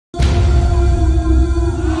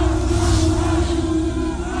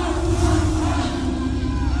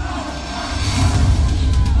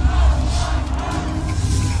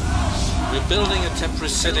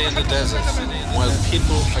city in the desert, while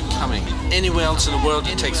people are coming. Anywhere else in the world,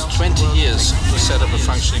 it takes 20 years to set up a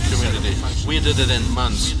functioning community. We did it in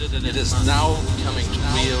months. It is now coming to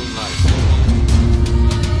real life.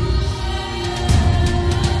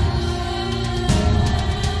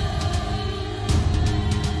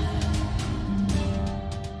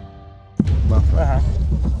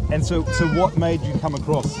 And so what made you come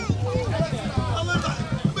across?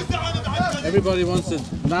 Everybody wants it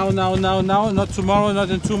now, not tomorrow, not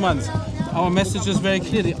in 2 months. Our message is very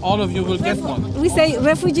clear, all of you will get one. We say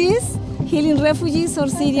refugees, healing refugees, or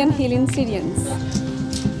Syrian healing Syrians.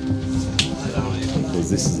 Because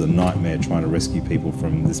this is a nightmare trying to rescue people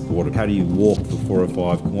from this border. How do you walk for 4 or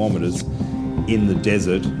 5 kilometres in the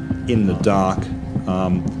desert, in the dark,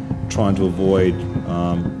 trying to avoid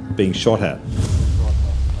being shot at?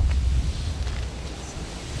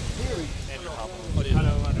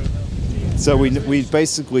 So we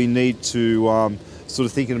basically need to sort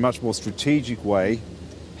of think in a much more strategic way,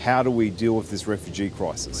 how do we deal with this refugee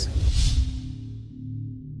crisis?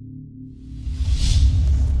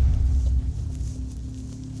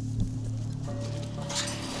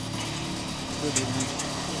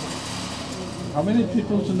 How many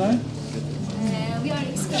people tonight? We are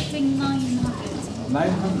expecting 900.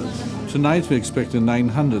 900. Tonight we're expecting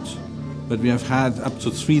 900, but we have had up to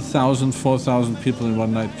 3,000, 4,000 people in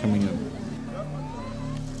one night coming in.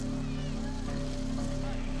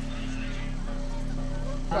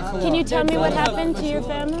 Can you tell me what happened to your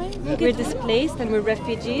family? We're displaced and we're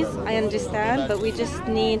refugees, I understand, but we just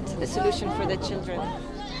need a solution for the children.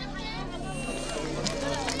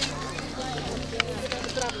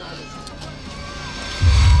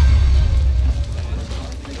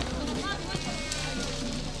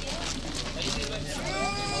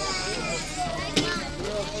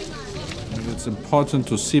 And it's important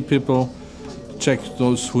to see people, check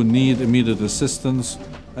those who need immediate assistance.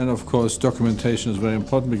 And of course, documentation is very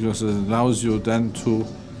important because it allows you then to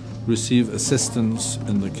receive assistance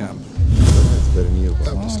in the camp.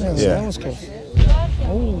 Yeah. That was cool.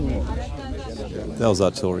 Oh. That was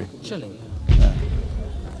artillery. Chilling. Yeah.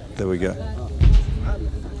 There we go.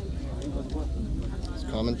 It's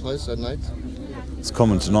commonplace at night? It's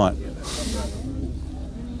common tonight.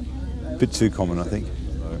 A bit too common, I think.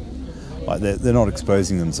 Like they're not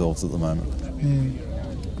exposing themselves at the moment.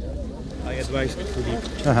 I advise to leave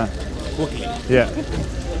quickly. Yeah.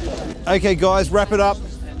 Okay, guys, wrap it up.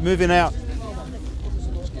 Moving out.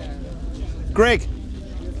 Greg,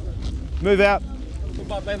 move out.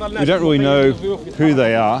 We don't really know who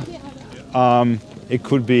they are. It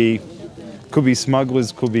could be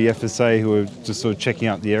smugglers, could be FSA who are just sort of checking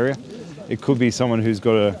out the area. It could be someone who's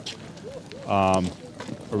got a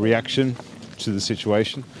reaction to the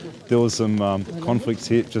situation. There was some conflicts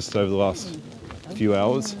here just over the last few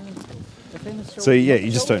hours. So yeah, you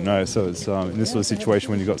just don't know. So it's in this sort of situation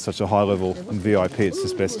when you've got such a high level in VIP, it's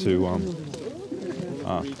just best to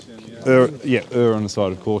err on the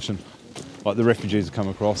side of caution. Like the refugees have come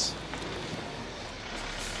across.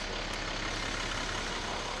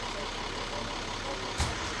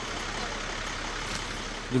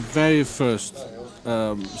 The very first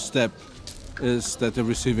step is that they're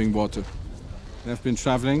receiving water. They've been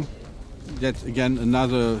traveling. Yet again,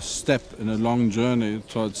 another step in a long journey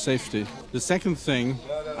towards safety. The second thing,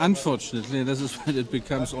 unfortunately, and this is when it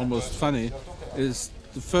becomes almost funny, is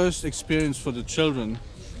the first experience for the children,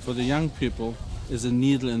 for the young people, is a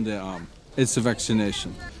needle in their arm. It's a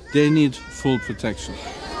vaccination. They need full protection.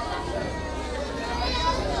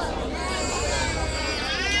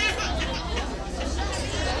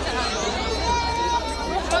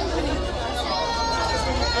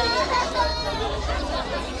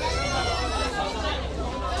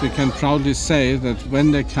 We can proudly say that when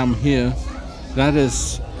they come here, that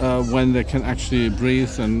is when they can actually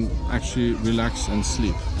breathe and actually relax and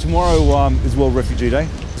sleep. Tomorrow is World Refugee Day.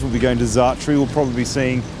 So we'll be going to Za'atri. We'll probably be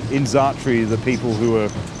seeing in Za'atri the people who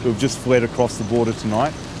have just fled across the border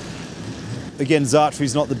tonight. Again, Za'atri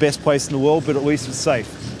is not the best place in the world, but at least it's safe,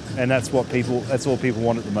 and that's all people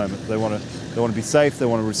want at the moment. They want to be safe. They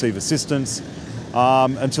want to receive assistance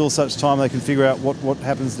until such time they can figure out what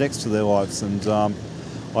happens next to their lives. And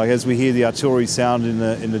like as we hear the artillery sound in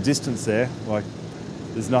the distance there, like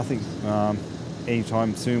there's nothing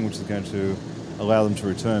anytime soon which is going to allow them to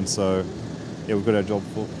return. So yeah, we've got our job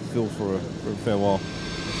filled for a fair while.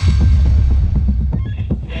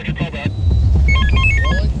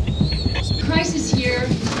 The crisis here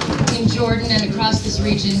in Jordan and across this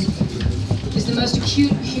region is the most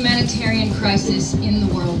acute humanitarian crisis in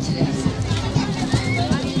the world today.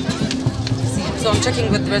 So I'm checking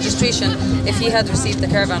with the registration if he had received the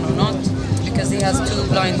caravan or not, because he has two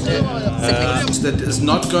blind siblings. That is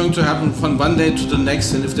not going to happen from one day to the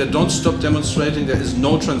next, and if they don't stop demonstrating, there is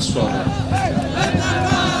no transfer.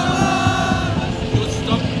 You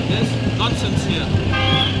stop this nonsense here.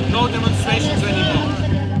 No demonstrations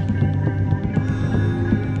anymore.